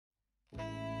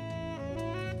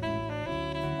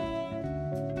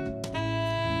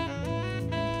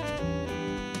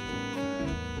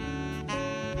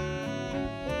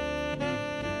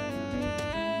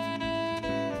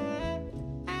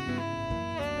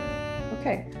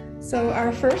Okay, so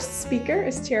our first speaker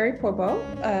is Thierry Poibeau,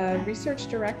 a research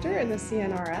director in the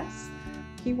CNRS.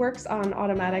 He works on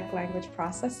automatic language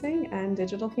processing and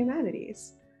digital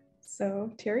humanities.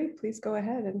 So Thierry, please go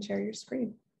ahead and share your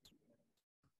screen.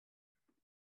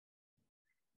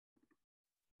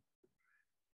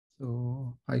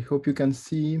 So I hope you can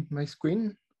see my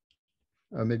screen.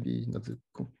 Maybe not the.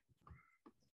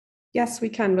 Yes, we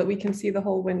can, but we can see the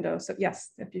whole window. So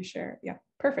yes, if you share, yeah,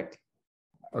 perfect.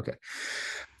 Okay,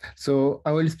 so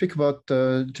I will speak about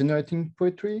generating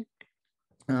poetry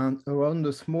and around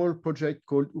a small project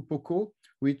called OuPoCo,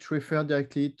 which refers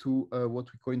directly to what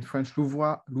we call in French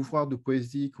l'ouvroir de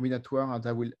poésie combinatoire, and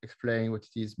I will explain what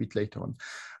it is a bit later on.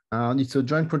 And it's a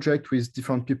joint project with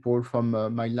different people from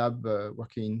my lab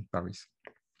working in Paris.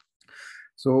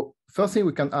 So first thing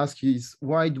we can ask is,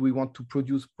 why do we want to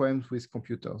produce poems with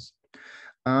computers?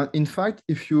 And in fact,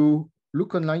 if you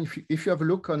look online, if you have a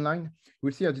look online, you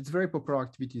will see that it's very popular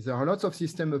activity. There are lots of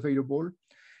systems available.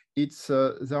 It's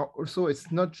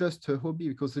not just a hobby,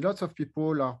 because lots of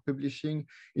people are publishing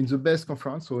in the best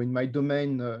conference. So in my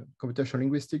domain, computational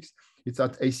linguistics, it's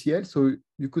at ACL. So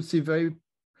you could see very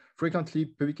frequently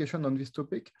publication on this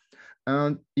topic.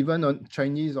 And even on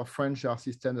Chinese or French, there are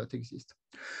systems that exist.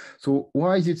 So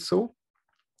why is it so?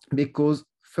 Because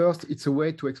first, it's a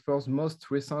way to explore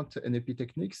most recent NLP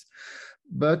techniques,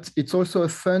 but it's also a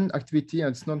fun activity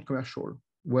and it's non-commercial,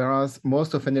 whereas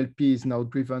most of NLP is now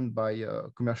driven by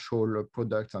commercial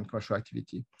products and commercial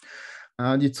activity.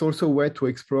 And it's also a way to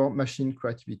explore machine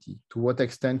creativity. To what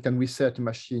extent can we say that a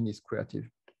machine is creative?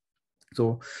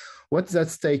 So what's at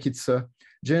stake? It's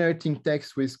generating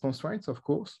text with constraints, of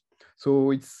course.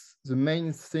 So it's the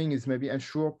main thing is maybe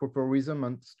ensure proper rhythm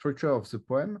and structure of the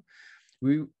poem.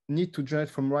 We need to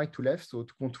generate from right to left, so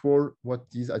to control what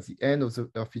is at the end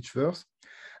of each verse.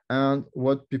 And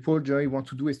what people generally want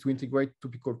to do is to integrate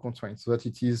topical constraints so that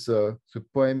it is the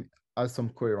poem has some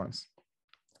coherence.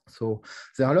 So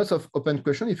there are lots of open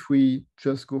questions. If we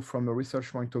just go from a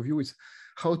research point of view, is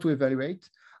how to evaluate.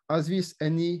 Has this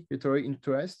any literary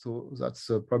interest? So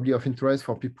that's probably of interest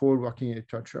for people working in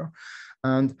literature.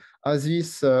 And has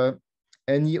this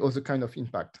any other kind of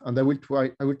impact? And I will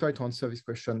try to answer this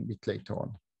question a bit later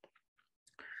on.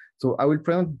 So I will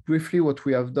present briefly what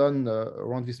we have done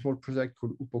around this small project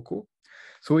called OuPoCo.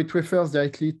 So it refers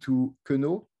directly to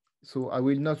Queneau. So I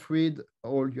will not read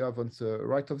all you have on the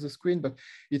right of the screen, but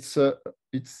it's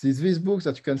these books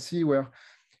that you can see where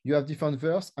you have different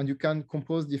verses and you can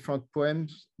compose different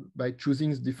poems by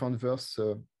choosing different verse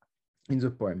in the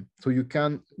poem. So you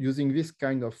can, using this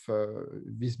kind of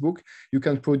this book, you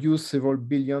can produce several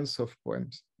billions of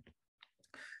poems.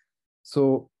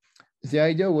 So the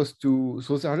idea was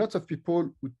so there are lots of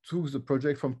people who took the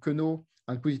project from Queneau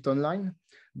and put it online,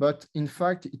 but in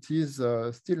fact, it is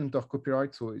still under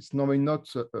copyright. So it's normally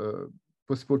not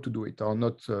possible to do it or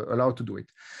not allowed to do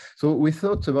it. So we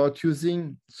thought about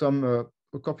using a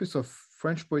corpus of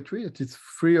French poetry that is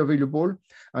free available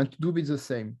and to do it the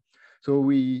same.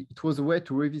 So it was a way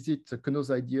to revisit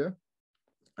Queneau's idea,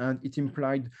 and it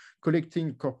implied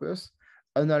collecting corpus,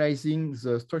 analyzing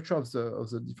the structure of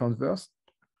the different verse,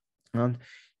 and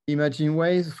imagining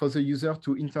ways for the user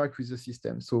to interact with the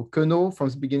system. So Queneau, from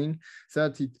the beginning,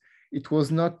 said it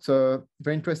was not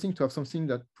very interesting to have something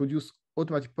that produced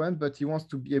automatic poems, but he wants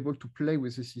to be able to play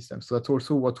with the system. So that's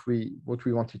also what we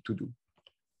wanted to do.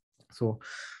 So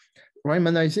rhyme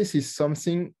analysis is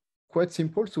something quite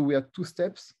simple. So we have two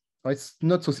steps. It's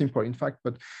not so simple, in fact,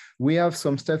 but we have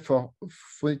some steps for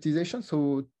phonetization.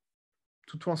 So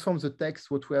to transform the text,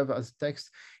 what we have as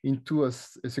text, into a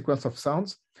sequence of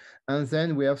sounds. And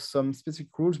then we have some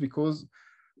specific rules, because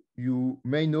you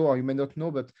may know or you may not know,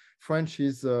 but French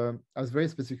has very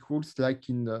specific rules, like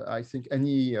in, I think,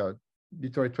 any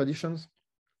literary traditions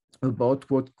about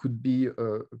what could be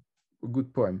a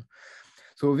good poem.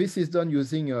 So this is done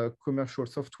using a commercial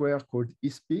software called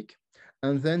eSpeak.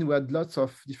 And then we had lots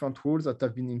of different rules that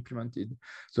have been implemented.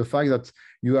 The fact that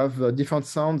you have different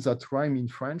sounds that rhyme in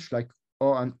French, like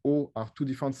O and O are two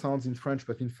different sounds in French,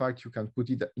 but in fact, you can put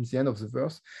it in the end of the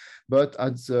verse. But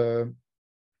on the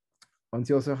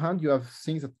other hand, you have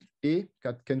things that A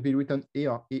can be written A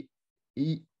or A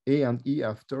and E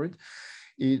after it.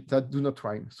 That do not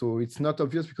rhyme. So it's not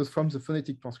obvious, because from the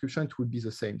phonetic transcription, it would be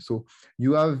the same. So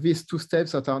you have these two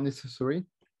steps that are necessary.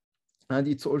 And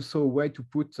it's also a way to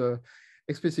put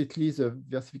explicitly the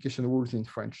versification rules in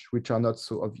French, which are not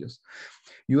so obvious.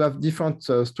 You have different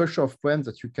structure of poems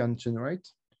that you can generate.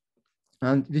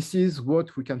 And this is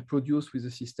what we can produce with the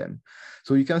system.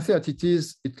 So you can say that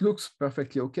it looks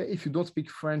perfectly okay. If you don't speak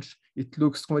French, it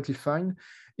looks completely fine.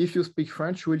 If you speak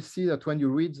French, you will see that when you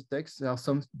read the text, there are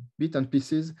some bits and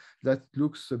pieces that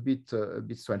looks a bit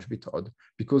strange, a bit odd.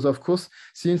 Because of course,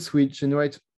 since we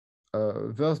generate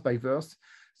verse by verse,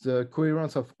 the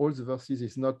coherence of all the verses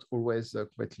is not always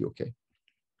completely okay.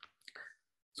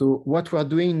 So what we are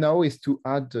doing now is to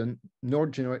add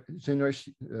node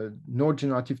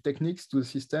generative techniques to the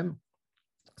system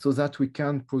so that we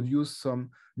can produce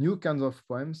some new kinds of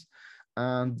poems.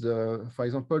 And for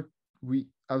example, we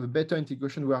have a better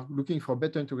integration. We are looking for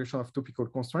better integration of topical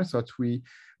constraints so that we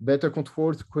better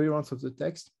control the coherence of the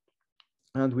text.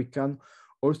 And we can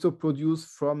also produce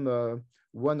from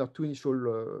one or two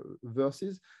initial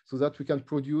verses so that we can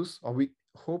produce, or we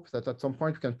hope that at some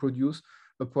point we can produce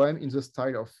a poem in the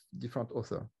style of different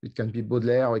authors. It can be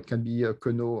Baudelaire, or it can be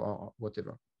Queneau, or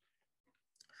whatever.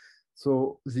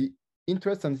 So the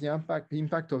interest and the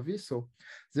impact of this, so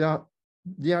there are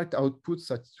direct outputs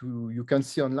that you can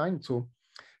see online. So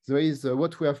there is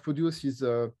what we have produced is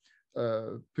a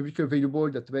publicly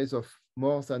available database of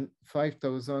more than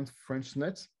 5,000 French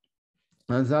nets.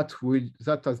 And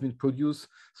that has been produced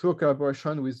through a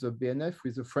collaboration with the BNF,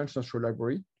 with the French National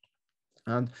Library.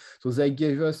 And so they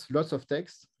gave us lots of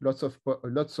text, lots of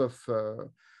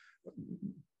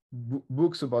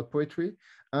books about poetry,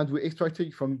 and we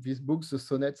extracted from these books the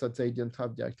sonnets that they didn't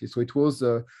have directly. So it was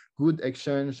a good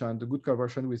exchange and a good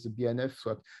collaboration with the BNF.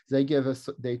 So they gave us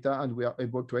data, and we are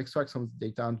able to extract some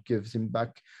data and give them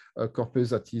back a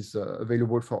corpus that is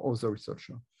available for other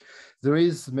researchers. There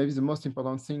is maybe the most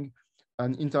important thing,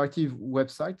 an interactive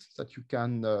website that you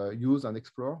can use and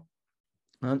explore,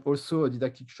 and also a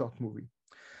didactic short movie.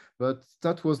 But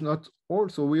that was not all.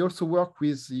 So we also work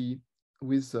with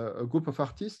a group of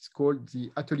artists called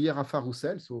the Atelier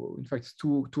Raffard-Roussel. So in fact, it's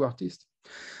two artists.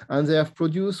 And they have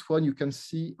produced one you can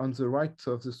see on the right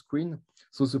of the screen.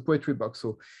 So the poetry box.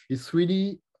 So it's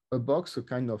really a box, a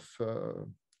kind of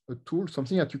a tool,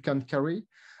 something that you can carry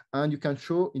and you can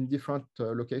show in different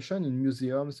locations, in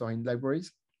museums or in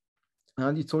libraries.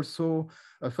 And it's also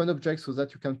a fun object so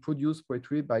that you can produce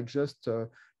poetry by just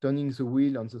turning the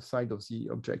wheel on the side of the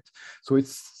object. So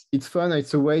it's fun.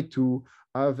 It's a way to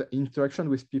have interaction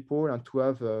with people and to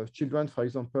have children, for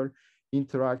example,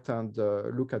 interact and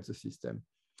look at the system.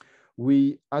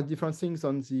 We add different things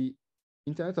on the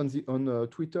internet, on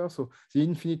Twitter. So the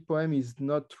Infinite Poem is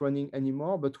not running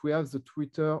anymore, but we have the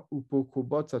Twitter OuPoCo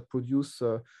bots that produce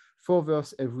 4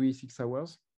 verses every 6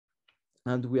 hours.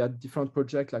 And we had different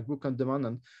projects like Book on Demand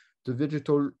and the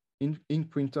digital ink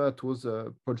printer. That was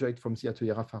a project from the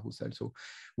Atelier Raffard-Roussel. So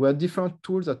we have different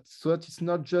tools so that it's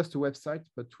not just a website,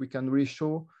 but we can really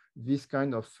show this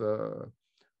kind of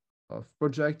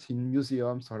project in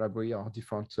museums or library or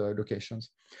different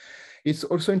locations. It's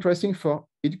also interesting for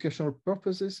educational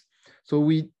purposes. So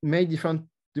we made different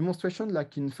demonstrations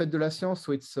like in Fête de la Science.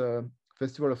 So it's a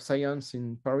Festival of Science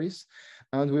in Paris.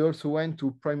 And we also went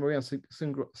to primary and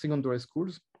secondary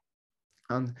schools.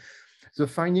 And the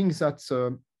findings that,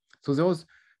 so there was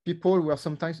people who were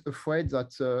sometimes afraid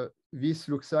that this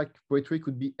looks like poetry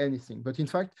could be anything. But in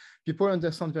fact, people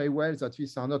understand very well that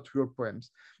these are not real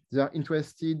poems. They are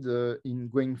interested in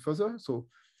going further. So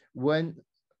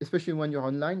especially when you're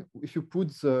online, if you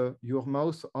put your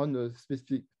mouse on a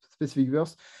specific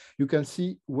verse, you can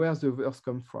see where the verse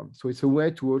comes from. So it's a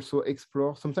way to also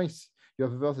explore. Sometimes you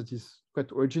have a verse that is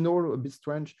quite original, a bit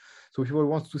strange. So people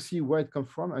want to see where it comes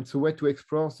from. And it's a way to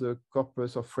explore the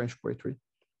corpus of French poetry.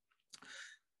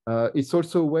 It's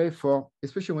also a way for,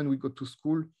 especially when we go to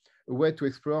school, a way to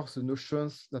explore the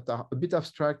notions that are a bit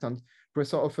abstract. And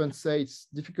professors often say it's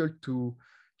difficult to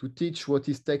teach what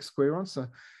is text coherence.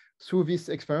 Through this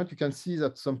experiment, you can see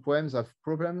that some poems have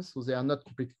problems. So they are not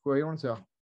completely coherent. There are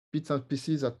bits and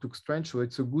pieces that look strange. So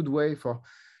it's a good way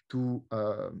to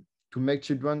make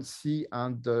children see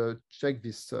and check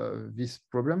these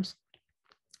problems.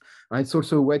 And it's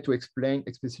also a way to explain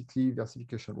explicitly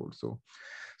versification rules.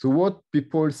 So what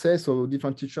people say, so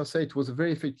different teachers say, it was a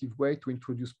very effective way to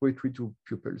introduce poetry to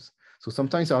pupils. So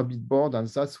sometimes they're a bit bored, and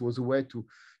that was a way to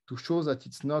show that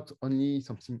it's not only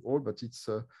something old, but it's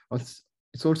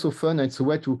also fun, and it's a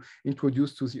way to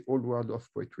introduce to the old world of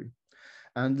poetry.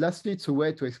 And lastly, it's a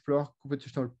way to explore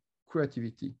computational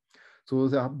creativity. So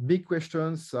there are big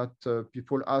questions that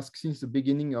people ask since the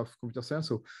beginning of computer science.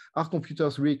 So are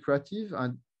computers really creative?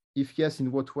 And if yes,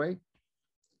 in what way?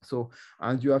 So,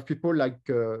 and you have people like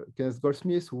Kenneth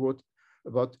Goldsmith who wrote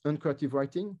about uncreative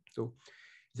writing. So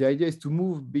the idea is to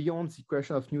move beyond the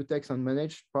question of new text and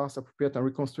manage, parse, appropriate, and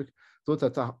reconstruct those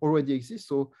that are already exist.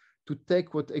 So to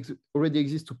take what already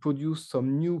exists to produce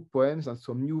some new poems and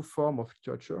some new form of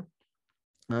literature,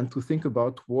 and to think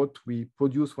about what we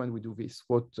produce when we do this.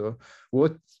 To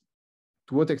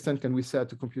what extent can we say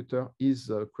that a computer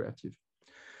is creative?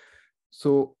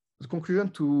 So the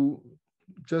conclusion,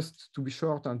 just to be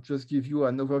short and just give you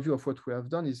an overview of what we have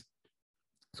done, is,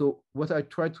 so what I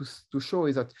try to show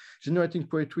is that generating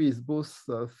poetry is both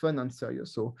fun and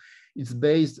serious. So it is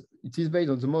based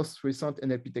on the most recent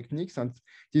NLP techniques, and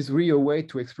it is really a way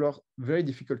to explore very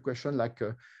difficult questions like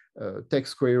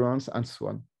text coherence and so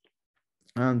on.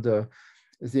 And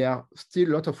there are still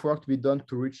a lot of work to be done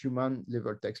to reach human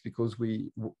level text, because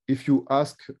if you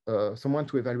ask someone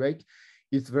to evaluate,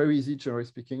 it's very easy, generally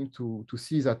speaking, to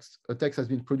see that a text has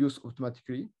been produced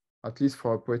automatically, at least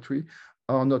for poetry,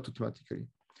 or not automatically.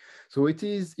 So it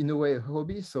is, in a way, a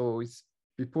hobby. So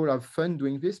people have fun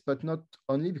doing this, but not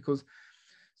only, because,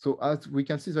 so as we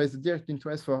can see, there is a direct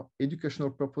interest for educational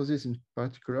purposes in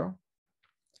particular.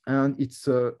 And it's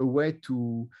a way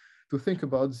to think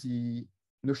about the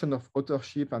notion of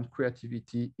authorship and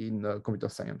creativity in computer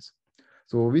science.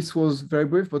 So this was very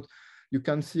brief, but you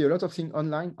can see a lot of things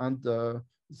online, and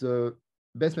the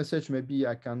best message maybe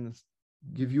I can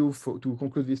give you to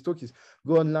conclude this talk is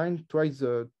go online, try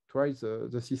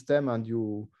the system, and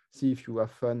you see if you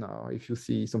have fun or if you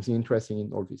see something interesting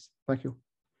in all this. Thank you.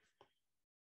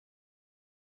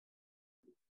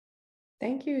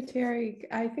 Thank you, Thierry.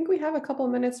 I think we have a couple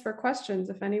of minutes for questions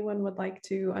if anyone would like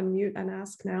to unmute and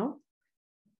ask now.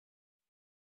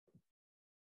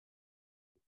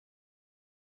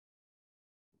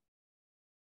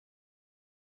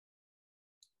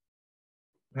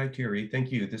 Hi, Thierry.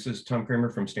 Thank you. This is Tom Kramer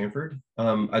from Stanford.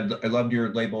 I loved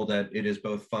your label that it is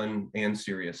both fun and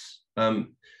serious.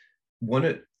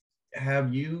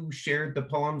 Have you shared the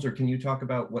poems, or can you talk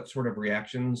about what sort of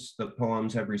reactions the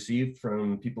poems have received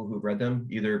from people who've read them,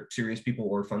 either serious people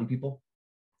or fun people?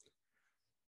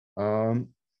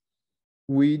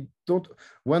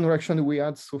 One reaction we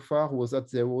had so far was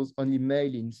that there was only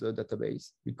male in the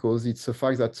database, because it's a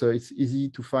fact that it's easy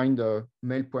to find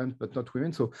male poems, but not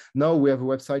women. So now we have a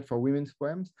website for women's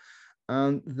poems.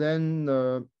 And then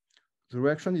the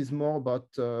reaction is more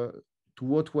about to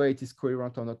what way it is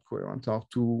coherent or not coherent, or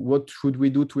to what should we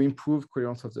do to improve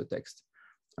coherence of the text.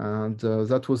 And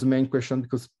that was the main question,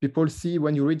 because people see,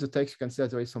 when you read the text, you can see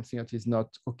that there is something that is not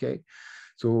okay.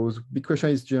 So the big question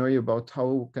is generally about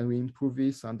how can we improve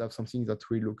this and have something that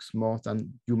really looks more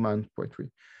than human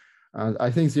poetry. And I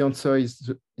think the answer is,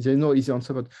 there is no easy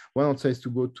answer, but one answer is to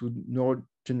go to neural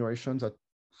generations that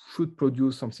should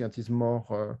produce something that is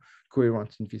more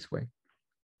coherent in this way.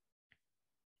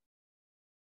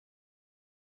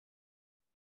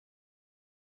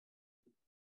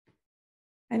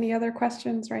 Any other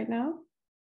questions right now?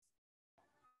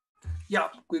 Yeah,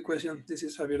 quick question. This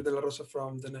is Javier de la Rosa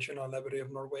from the National Library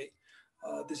of Norway.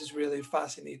 This is really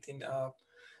fascinating.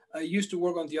 I used to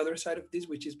work on the other side of this,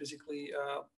 which is basically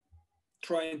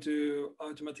trying to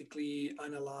automatically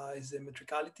analyze the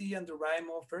metricality and the rhyme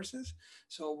of verses.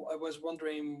 So I was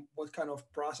wondering what kind of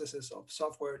processes of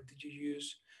software did you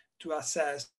use to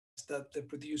assess that the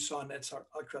produced sonnets are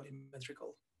actually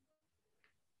metrical?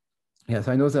 Yes,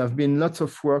 I know there have been lots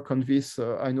of work on this.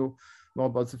 I know more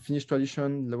about the Finnish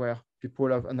tradition, where people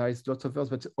have analyzed lots of verse,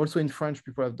 but also in French,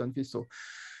 people have done this. So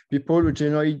people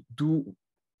generally do.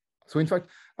 So in fact,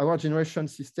 our generation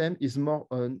system is more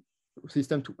a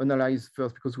system to analyze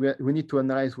first, because we need to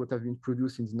analyze what have been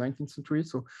produced in the 19th century.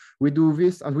 So we do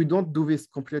this, and we don't do this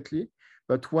completely,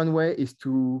 but one way is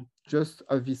to just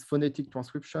have this phonetic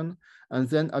transcription, and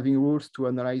then having rules to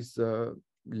analyze the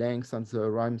lengths and the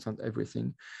rhymes and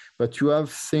everything. But you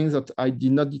have things that I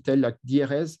did not detail, like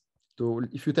DRS. So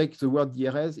if you take the word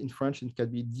DRS in French, it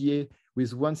can be DA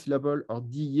with one syllable or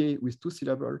DA with two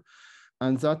syllables.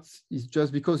 And that is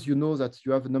just because you know that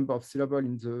you have a number of syllables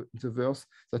in the verse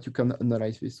that you can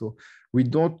analyze this. So we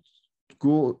don't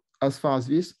go as far as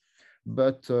this,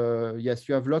 but yes,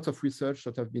 you have lots of research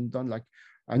that have been done. Like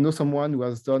I know someone who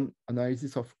has done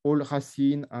analysis of all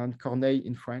Racine and Corneille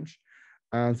in French,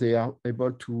 and they are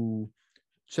able to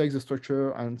check the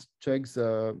structure and check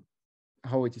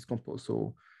how it is composed.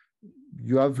 So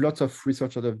you have lots of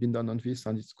research that have been done on this,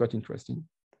 and it's quite interesting.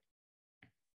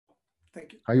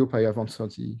 Thank you. I hope I have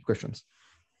answered the questions.